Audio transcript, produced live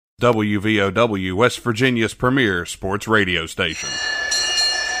WVOW, West Virginia's premier sports radio station.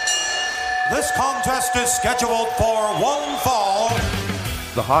 This contest is scheduled for one fall.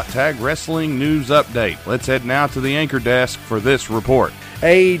 The Hot Tag Wrestling News Update. Let's head now to the anchor desk for this report.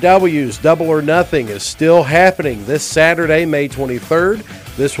 AEW's Double or Nothing is still happening this Saturday, May 23rd.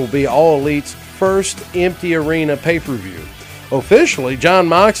 This will be All Elite's first empty arena pay-per-view. Officially, Jon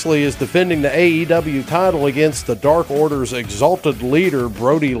Moxley is defending the AEW title against the Dark Order's exalted leader,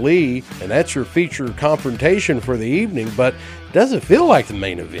 Brodie Lee, and that's your featured confrontation for the evening, but it doesn't feel like the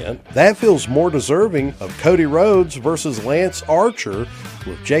main event. That feels more deserving of Cody Rhodes versus Lance Archer,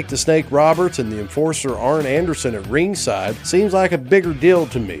 with Jake the Snake Roberts and the Enforcer Arn Anderson at ringside. Seems like a bigger deal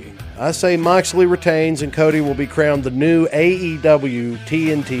to me. I say Moxley retains and Cody will be crowned the new AEW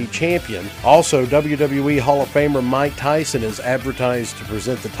TNT Champion. Also, WWE Hall of Famer Mike Tyson is advertised to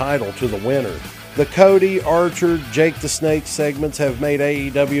present the title to the winner. The Cody, Archer, Jake the Snake segments have made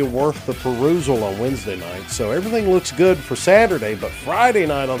AEW worth the perusal on Wednesday night, so everything looks good for Saturday, but Friday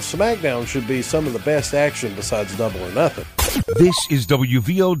night on SmackDown should be some of the best action besides Double or Nothing. This is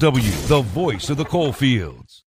WVOW, the voice of the Coalfields.